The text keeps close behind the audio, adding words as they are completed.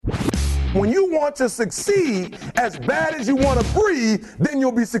When you want to succeed as bad as you want to breathe, then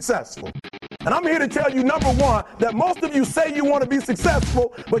you'll be successful. And I'm here to tell you, number one, that most of you say you want to be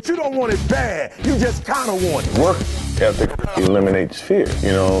successful, but you don't want it bad. You just kind of want it. Work ethic eliminates fear,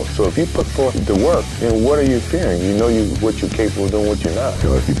 So if you put forth the work, then what are you fearing? You know what you're capable of doing, what you're not.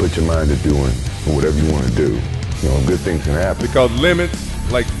 If you put your mind to doing whatever you want to do, good things can happen. Because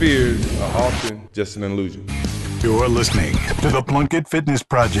limits, like fears, are often just an illusion. You're listening to the Plunkett Fitness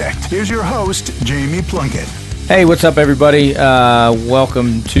Project. Here's your host, Jamie Plunkett. Hey, what's up, everybody?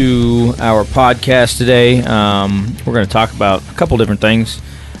 Welcome to our podcast today. We're going to talk about a couple different things.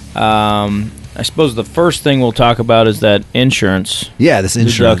 I suppose the first thing we'll talk about is that insurance. Yeah, this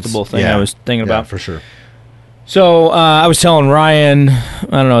insurance. Deductible thing I was thinking about. For sure. So I was telling Ryan, I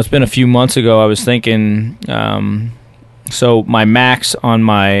don't know, it's been a few months ago, I was thinking, so my max on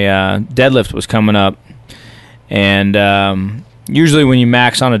my deadlift was coming up. And usually when you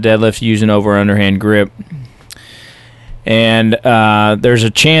max on a deadlift, you use an over underhand grip. And there's a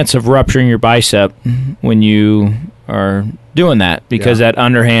chance of rupturing your bicep when you are doing that because that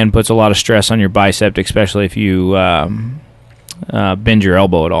underhand puts a lot of stress on your bicep, especially if you bend your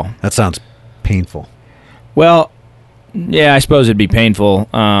elbow at all. That sounds painful. Well, yeah, I suppose it'd be painful.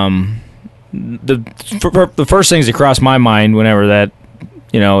 The first things that cross my mind whenever that,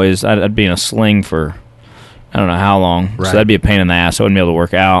 is I'd be in a sling for I don't know how long. Right. So that'd be a pain in the ass. I wouldn't be able to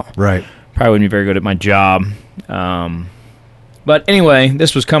work out. Right. Probably wouldn't be very good at my job. But anyway,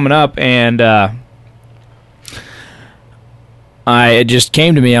 this was coming up, and it just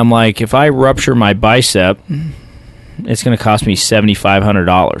came to me. I'm like, if I rupture my bicep, it's going to cost me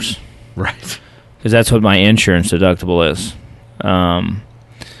 $7,500. Right. Because that's what my insurance deductible is.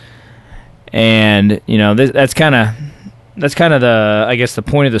 And that's kind of the, I guess, the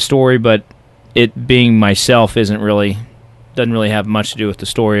point of the story. But it being myself doesn't really have much to do with the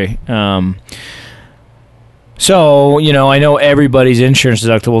story. So, I know everybody's insurance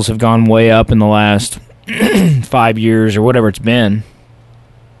deductibles have gone way up in the last 5 years or whatever it's been.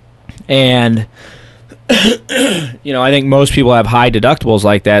 And, I think most people have high deductibles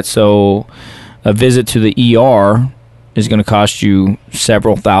like that. So a visit to the ER is going to cost you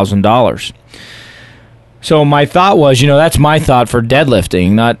several $1,000s. So my thought was, that's my thought for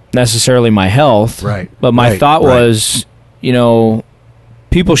deadlifting, not necessarily my health. Right. But my thought was,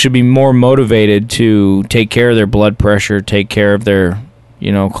 people should be more motivated to take care of their blood pressure, take care of their,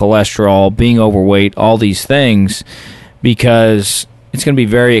 cholesterol, being overweight, all these things, because it's going to be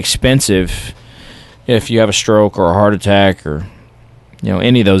very expensive if you have a stroke or a heart attack or,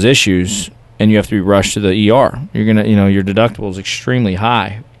 any of those issues, and you have to be rushed to the ER. You're going to, your deductible is extremely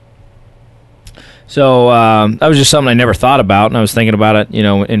high. So that was just something I never thought about, and I was thinking about it,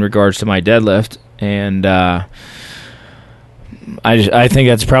 in regards to my deadlift, and I think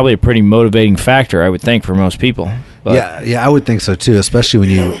that's probably a pretty motivating factor, I would think, for most people. But yeah, I would think so too,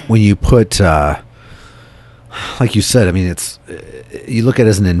 especially when you put, like you said, I mean, you look at it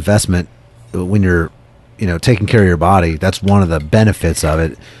as an investment when you're, taking care of your body. That's one of the benefits of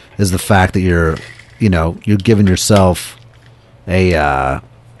it is the fact that you're giving yourself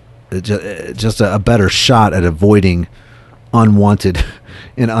just a better shot at avoiding unwanted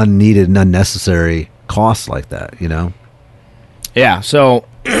and unneeded and unnecessary costs like that, Yeah, so,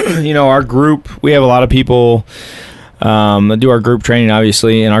 our group, we have a lot of people that do our group training,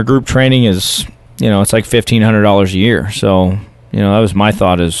 obviously, and our group training is, it's like $1,500 a year. So, that was my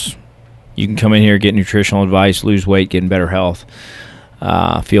thought is you can come in here, get nutritional advice, lose weight, get in better health,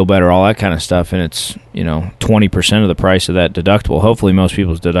 feel better, all that kind of stuff, and it's 20% of the price of that deductible. Hopefully most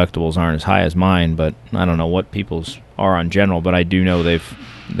people's deductibles aren't as high as mine, but I don't know what people's are on general, but I do know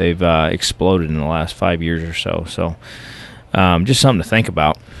they've exploded in the last 5 years or so. So just something to think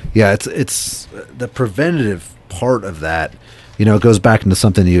about. Yeah, it's the preventative part of that. It goes back into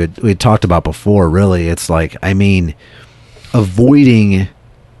something we had talked about before. Really, it's like, avoiding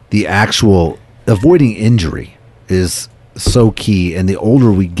injury is so key, and the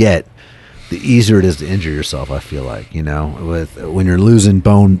older we get, the easier it is to injure yourself. I feel like when you're losing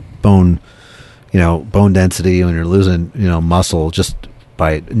bone density, when you're losing muscle just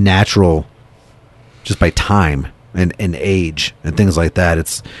by time and age and things like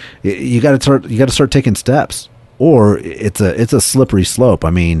that. You got to start taking steps, or it's a slippery slope.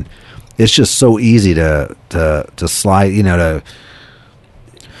 I mean, it's just so easy to slide.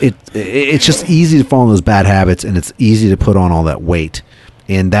 It's just easy to fall in those bad habits, and it's easy to put on all that weight.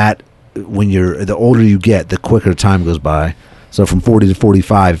 And that, the older you get, the quicker time goes by. So from 40 to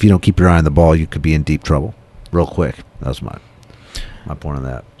 45, if you don't keep your eye on the ball, you could be in deep trouble real quick. That's my point on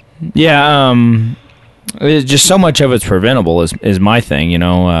that. Yeah, just so much of it's preventable is my thing.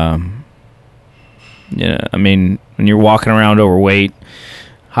 You know, I mean, when you're walking around overweight,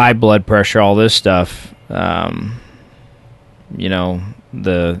 high blood pressure, all this stuff, you know,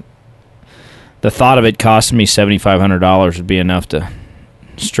 the thought of it costing me $7,500 would be enough to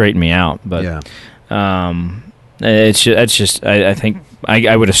straighten me out. But it's just I think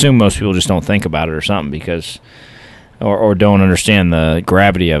I would assume most people just don't think about it or something because or don't understand the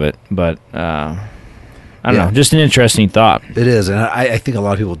gravity of it. But I don't know, just an interesting thought. It is, and I think a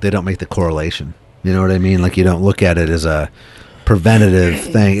lot of people, they don't make the correlation. You know what I mean? Like, you don't look at it as a preventative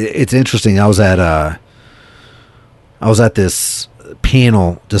thing. It's interesting. I was at this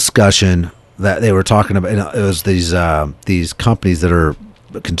panel discussion that they were talking about. It was these companies that are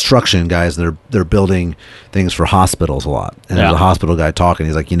construction guys. They're building things for hospitals a lot. And there's a hospital guy talking.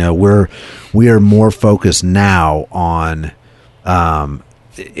 He's like, you know, we are more focused now on.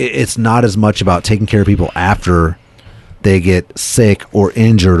 It's not as much about taking care of people after they get sick or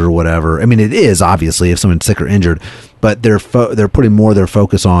injured or whatever. I mean, it is obviously if someone's sick or injured, but they're putting more of their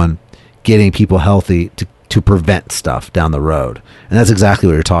focus on getting people healthy to prevent stuff down the road. And that's exactly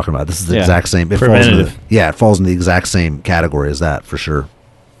what you're talking about. This is the exact same. It falls into the exact same category as that for sure.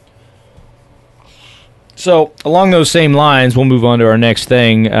 So along those same lines, we'll move on to our next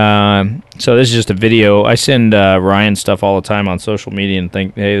thing. So this is just a video. I send Ryan stuff all the time on social media and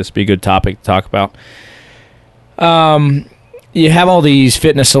think, hey, this would be a good topic to talk about. You have all these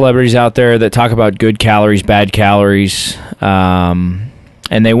fitness celebrities out there that talk about good calories, bad calories, and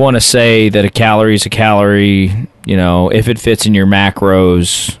they want to say that a calorie is a calorie, you know, if it fits in your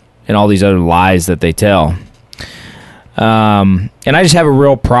macros and all these other lies that they tell. And I just have a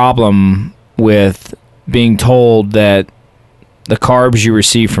real problem with being told that the carbs you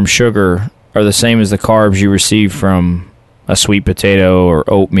receive from sugar are the same as the carbs you receive from a sweet potato or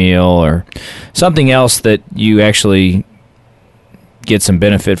oatmeal or something else that you actually get some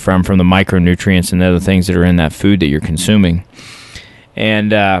benefit from the micronutrients and other things that are in that food that you're consuming.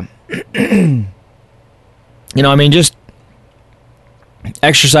 And, you know, I mean, just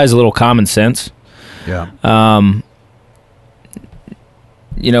exercise a little common sense. Yeah.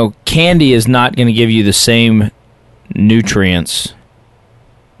 You know, candy is not going to give you the same nutrients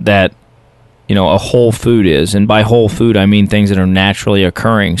that, you know, a whole food is. And by whole food, I mean things that are naturally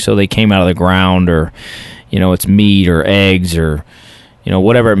occurring. So they came out of the ground, or, you know, it's meat or eggs or, you know,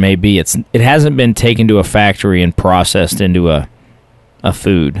 whatever it may be. It hasn't been taken to a factory and processed into a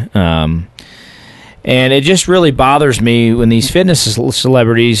food. And it just really bothers me when these fitness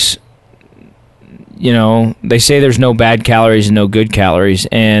celebrities, you know, they say there's no bad calories and no good calories,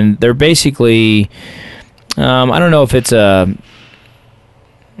 and they're basically, I don't know if it's I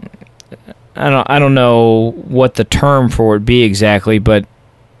don't know what the term for it would be exactly, but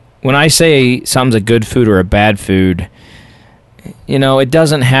when I say something's a good food or a bad food, you know, it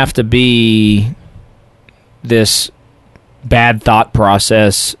doesn't have to be this bad thought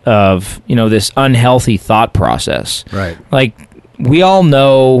process of, you know, this unhealthy thought process. Right. Like, we all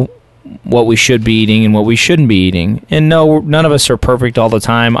know what we should be eating and what we shouldn't be eating. And no, none of us are perfect all the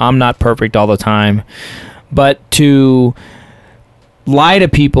time. I'm not perfect all the time. But to lie to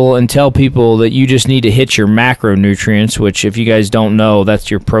people and tell people that you just need to hit your macronutrients, which, if you guys don't know, that's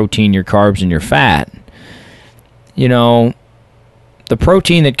your protein, your carbs, and your fat. You know, the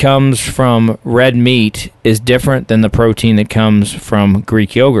protein that comes from red meat is different than the protein that comes from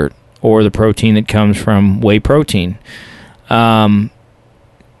Greek yogurt or the protein that comes from whey protein.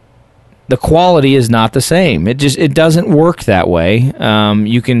 The quality is not the same. It doesn't work that way.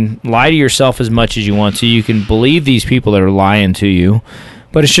 You can lie to yourself as much as you want to. You can believe these people that are lying to you,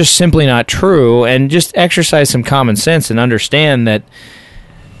 but it's just simply not true. And just exercise some common sense and understand that,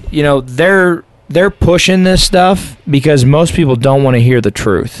 you know, they're pushing this stuff because most people don't want to hear the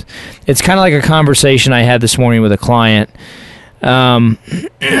truth. It's kind of like a conversation I had this morning with a client.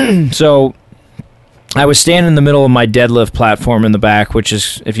 So I was standing in the middle of my deadlift platform in the back, which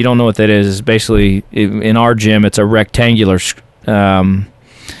is, if you don't know what that is basically, in our gym, it's a rectangular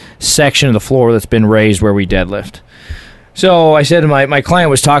section of the floor that's been raised where we deadlift. So I said to my client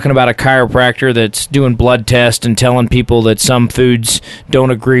was talking about a chiropractor that's doing blood tests and telling people that some foods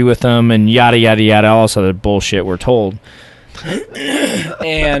don't agree with them and yada, yada, yada, all this other bullshit we're told.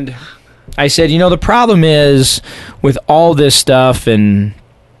 And I said, you know, the problem is with all this stuff and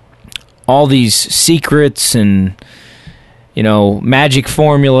all these secrets and, you know, magic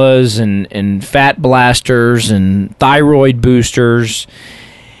formulas and fat blasters and thyroid boosters.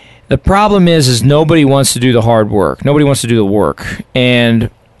 The problem is nobody wants to do the hard work. Nobody wants to do the work. And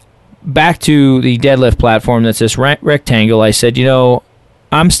back to the deadlift platform that's this rectangle, I said, you know,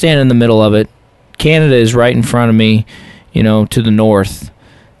 I'm standing in the middle of it. Canada is right in front of me, you know, to the north.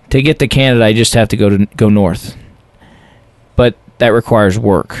 to get to Canada, I just have to go north. But that requires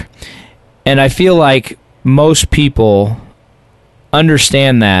work. And I feel like most people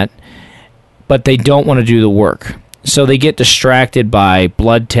understand that, but they don't want to do the work. So they get distracted by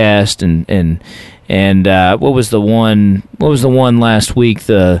blood test and what was the one last week?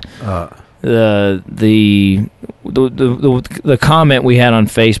 The comment we had on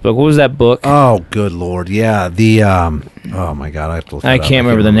Facebook. What was that book? Oh, good Lord. Yeah. The oh my God, I have to look it up. I can't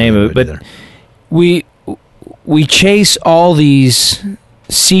remember the name of it, but we chase all these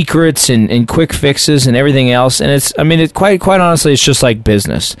secrets and quick fixes and everything else, and it's quite honestly, it's just like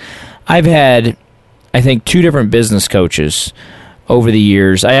business. I've had, I think, 2 different business coaches over the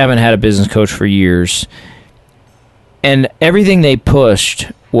years. I haven't had a business coach for years, and everything they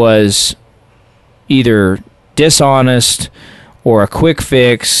pushed was either dishonest or a quick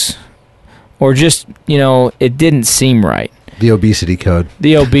fix or just, it didn't seem right. The obesity code.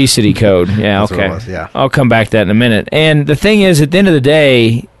 The obesity code. Yeah, That's okay. what it was, yeah. I'll come back to that in a minute. And the thing is, at the end of the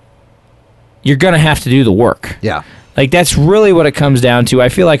day, you're going to have to do the work. Yeah. Like, that's really what it comes down to. I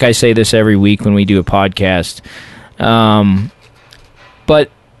feel like I say this every week when we do a podcast.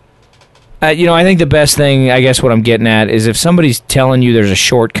 But, I think the best thing, I guess what I'm getting at, is if somebody's telling you there's a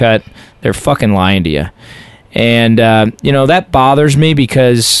shortcut, they're fucking lying to you. And, that bothers me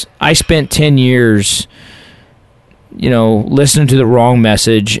because I spent 10 years, listening to the wrong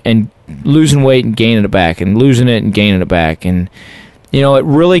message and losing weight and gaining it back and losing it and gaining it back. And, it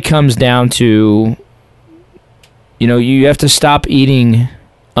really comes down to, you have to stop eating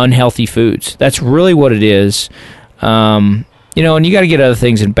unhealthy foods. That's really what it is. And you got to get other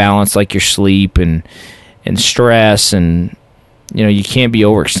things in balance, like your sleep and stress, and you can't be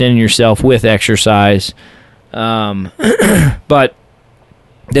overextending yourself with exercise. But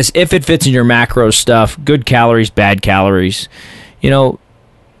this, if it fits in your macro stuff, good calories, bad calories,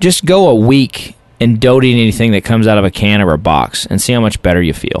 just go a week and don't eat anything that comes out of a can or a box and see how much better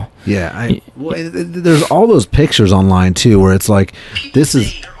you feel. Yeah. There's all those pictures online too, where it's like, this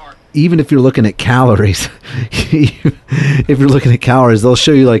is, even if you're looking at calories, they'll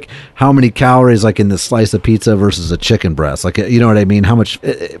show you like how many calories like in the slice of pizza versus a chicken breast. Like, you know what I mean? How much?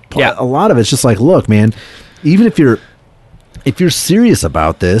 Yeah. A lot of it's just like, look, man, even if you're serious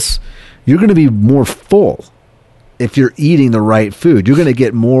about this, you're going to be more full if you're eating the right food. You're going to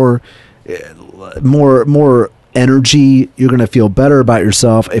get more energy. You're going to feel better about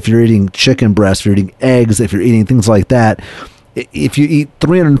yourself if you're eating chicken breast, if you're eating eggs, if you're eating things like that. If you eat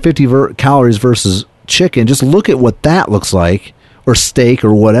 350 calories versus chicken, just look at what that looks like, or steak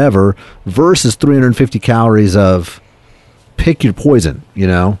or whatever, versus 350 calories of, pick your poison,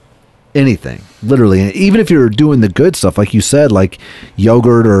 anything, literally. And even if you're doing the good stuff, like you said, like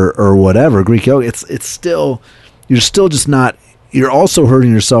yogurt or whatever, Greek yogurt, it's still, you're still just not, you're also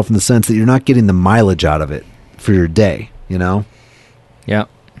hurting yourself in the sense that you're not getting the mileage out of it for your day, Yeah.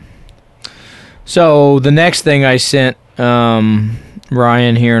 So the next thing I sent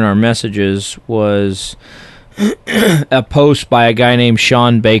Ryan here in our messages was a post by a guy named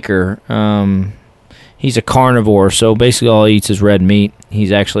Sean Baker. He's a carnivore, so basically all he eats is red meat.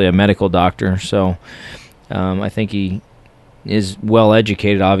 He's actually a medical doctor, so I think he is well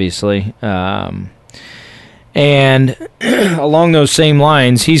educated, obviously. And along those same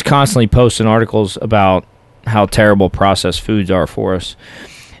lines, he's constantly posting articles about how terrible processed foods are for us.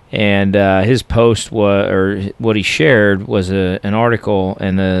 And his post what he shared was an article,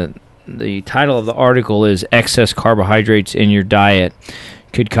 and the title of the article is "Excess Carbohydrates in Your Diet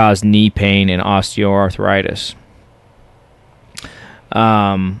Could Cause Knee Pain and Osteoarthritis."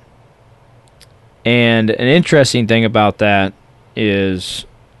 And an interesting thing about that is,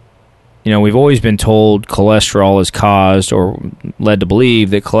 we've always been told cholesterol is caused, or led to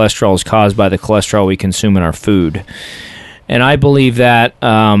believe that cholesterol is caused by the cholesterol we consume in our food. And I believe that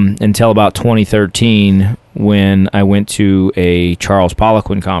until about 2013, when I went to a Charles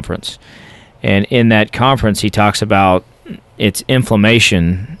Poliquin conference. And in that conference, he talks about it's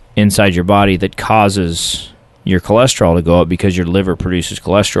inflammation inside your body that causes your cholesterol to go up, because your liver produces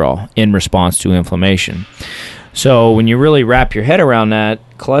cholesterol in response to inflammation. So when you really wrap your head around that,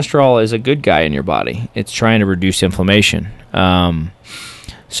 cholesterol is a good guy in your body. It's trying to reduce inflammation.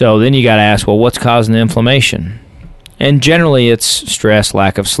 So then you got to ask, well, what's causing the inflammation? And generally it's stress,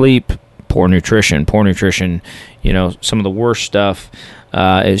 lack of sleep, poor nutrition. Some of the worst stuff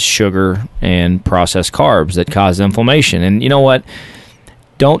is sugar and processed carbs that cause inflammation. And you know what?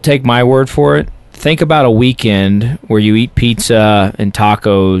 Don't take my word for it. Think about a weekend where you eat pizza and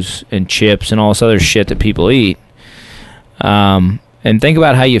tacos and chips and all this other shit that people eat. And think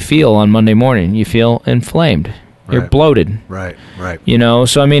about how you feel on Monday morning. You feel inflamed. You're bloated. Right. You know,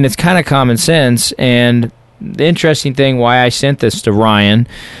 so I mean, it's kind of common sense. And the interesting thing why I sent this to Ryan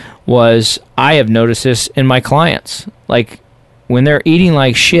was I have noticed this in my clients. Like, when they're eating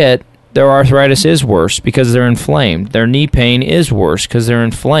like shit, their arthritis is worse because they're inflamed. Their knee pain is worse because they're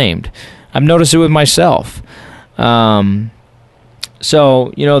inflamed. I've noticed it with myself.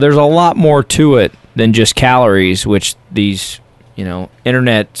 So, you know, there's a lot more to it than just calories, which these, you know,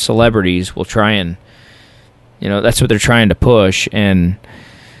 internet celebrities will try and, you know, that's what they're trying to push. And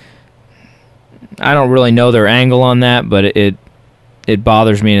I don't really know their angle on that, but it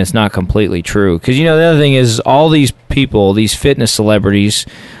bothers me, and it's not completely true. Because, you know, the other thing is all these people, these fitness celebrities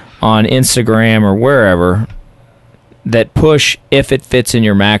on Instagram or wherever that push if it fits in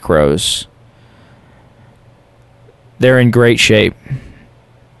your macros, they're in great shape.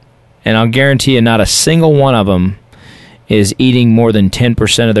 And I'll guarantee you not a single one of them is eating more than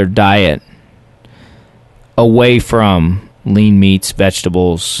 10% of their diet away from lean meats,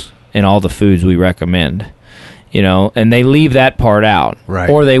 vegetables, and all the foods we recommend. You know, and they leave that part out. Right.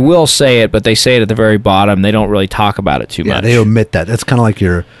 Or they will say it, but they say it at the very bottom. They don't really talk about it too much. Yeah, they omit that. That's kind of like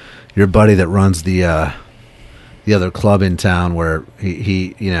your buddy that runs the other club in town where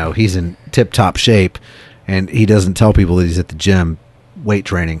he you know, he's in tip-top shape, and he doesn't tell people that he's at the gym weight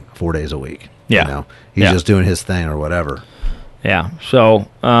training 4 days a week. Yeah. You know, he's just doing his thing or whatever. Yeah. So,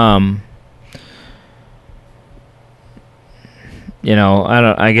 you know,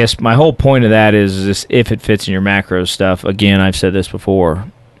 I guess my whole point of that is this: if it fits in your macros stuff. Again, I've said this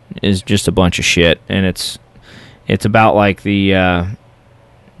before, is just a bunch of shit, and it's about like the, you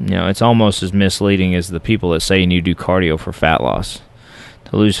know, it's almost as misleading as the people that say you need to do cardio for fat loss.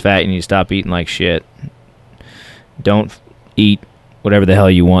 To lose fat, you need to stop eating like shit. Don't eat whatever the hell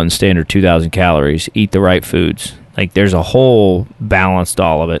you want and stay under 2,000 calories. Eat the right foods. Like, there's a whole balance to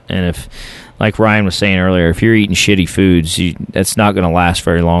all of it, and if, like Ryan was saying earlier, if you're eating shitty foods, that's not going to last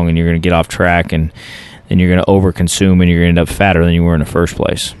very long, and you're going to get off track, and then you're going to overconsume, and you're going to end up fatter than you were in the first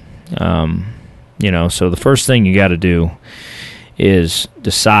place. You know, so the first thing you got to do is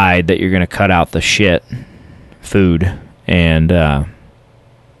decide that you're going to cut out the shit food and,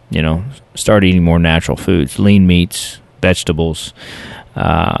 you know, start eating more natural foods, lean meats, vegetables,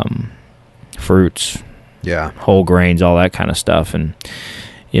 fruits, whole grains, all that kind of stuff. And,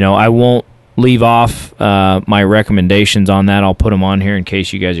 you know, I won't leave off my recommendations on that. I'll put them on here in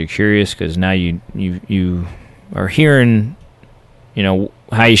case you guys are curious, because now you are hearing, you know,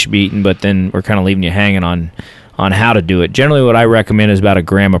 how you should be eating, but then we're kind of leaving you hanging on how to do it. Generally, what I recommend is about 1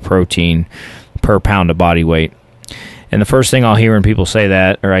 gram of protein per pound of body weight. And the first thing I'll hear when people say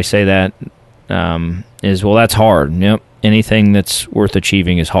that, or I say that, is, well, that's hard. Yep. Anything that's worth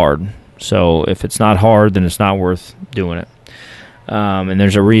achieving is hard. So if it's not hard, then it's not worth doing it. And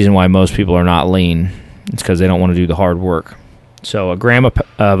there's a reason why most people are not lean. It's because they don't want to do the hard work. So 1 gram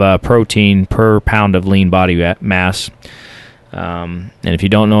of protein per pound of lean body mass. And if you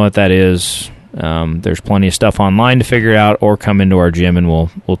don't know what that is, there's plenty of stuff online to figure it out, or come into our gym and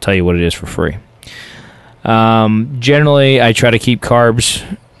we'll tell you what it is for free. Generally, I try to keep carbs,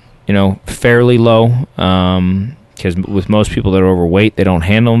 you know, fairly low, because with most people that are overweight, they don't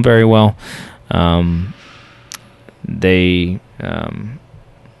handle them very well. They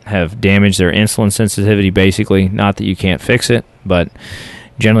have damaged their insulin sensitivity, basically. Not that you can't fix it, but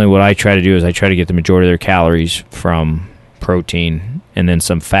generally what I try to do is I try to get the majority of their calories from protein and then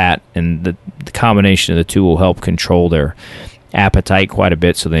some fat, and the combination of the two will help control their appetite quite a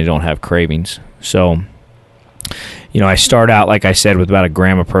bit so they don't have cravings. So, you know, I start out, like I said, with about 1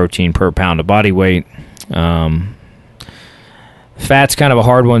 gram of protein per pound of body weight. Fat's kind of a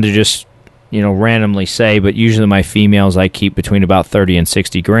hard one to just, you know, randomly say, but usually my females I keep between about 30 and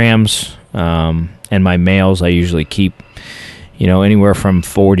 60 grams, and my males I usually keep, you know, anywhere from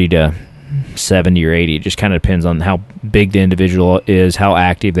 40 to 70 or 80. It just kind of depends on how big the individual is, how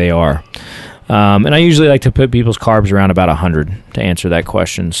active they are. And I usually like to put people's carbs around about 100 to answer that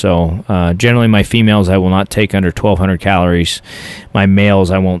question. So generally my females I will not take under 1,200 calories. My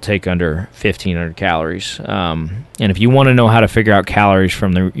males I won't take under 1,500 calories. And if you want to know how to figure out calories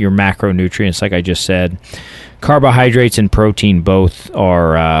from your macronutrients, like I just said, carbohydrates and protein both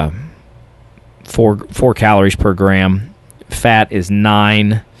are 4 calories per gram. Fat is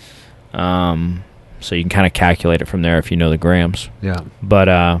 9. So you can kind of calculate it from there if you know the grams. Yeah.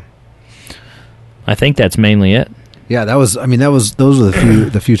 But I think that's mainly it. Yeah, those are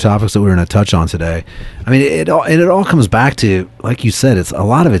the few topics that we were going to touch on today. I mean, it all comes back to, like you said, a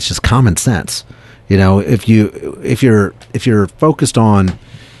lot of it's just common sense. You know, if you're focused on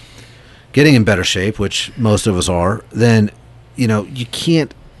getting in better shape, which most of us are, then, you know, you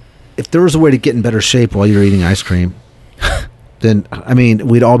can't. if there was a way to get in better shape while you're eating ice cream, then I mean,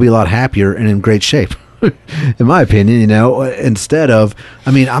 we'd all be a lot happier and in great shape, in my opinion. Instead of,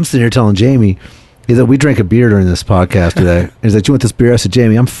 I mean, I'm sitting here telling Jamie, he said we drank a beer during this podcast today. He's like, "You want this beer?" I said,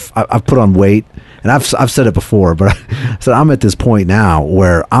 "Jamie, I've put on weight, and I've said it before, but I said I'm at this point now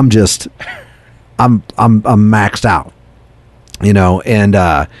where I'm maxed out." And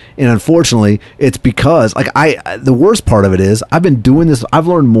unfortunately, it's because the worst part of it is I've been doing this. I've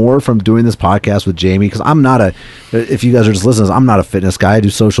learned more from doing this podcast with Jamie, because if you guys are just listening, I'm not a fitness guy. I do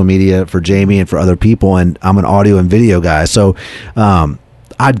social media for Jamie and for other people, and I'm an audio and video guy. So,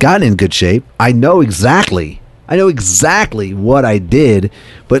 I'd gotten in good shape. I know exactly what I did,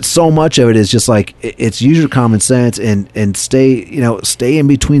 but so much of it is just like, it's use your common sense and stay in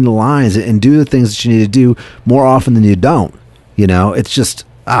between the lines and do the things that you need to do more often than you don't. It's just,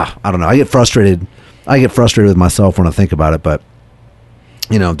 I don't know. I get frustrated with myself when I think about it, but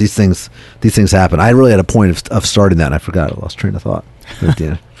these things happen. I really had a point of starting that, and I forgot. I lost train of thought.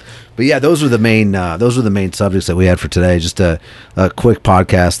 But yeah, those were the main subjects that we had for today. Just a quick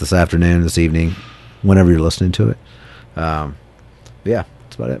podcast this evening, whenever you're listening to it. Yeah,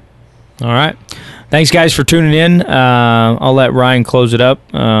 that's about it. All right. Thanks, guys, for tuning in. I'll let Ryan close it up.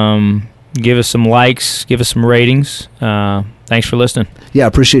 Give us some likes. Give us some ratings. Thanks for listening. Yeah, I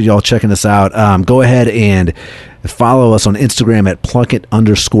appreciate y'all checking us out. Go ahead and follow us on Instagram at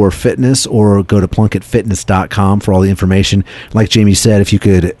Plunkett_fitness, or go to PlunkettFitness.com for all the information. Like Jamie said, if you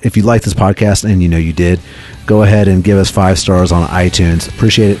like this podcast, and you did, go ahead and give us 5 stars on iTunes.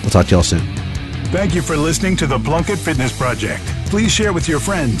 Appreciate it. We'll talk to y'all soon. Thank you for listening to the Plunkett Fitness Project. Please share with your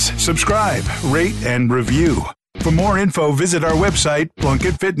friends, subscribe, rate, and review. For more info, visit our website,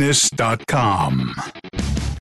 PlunkettFitness.com.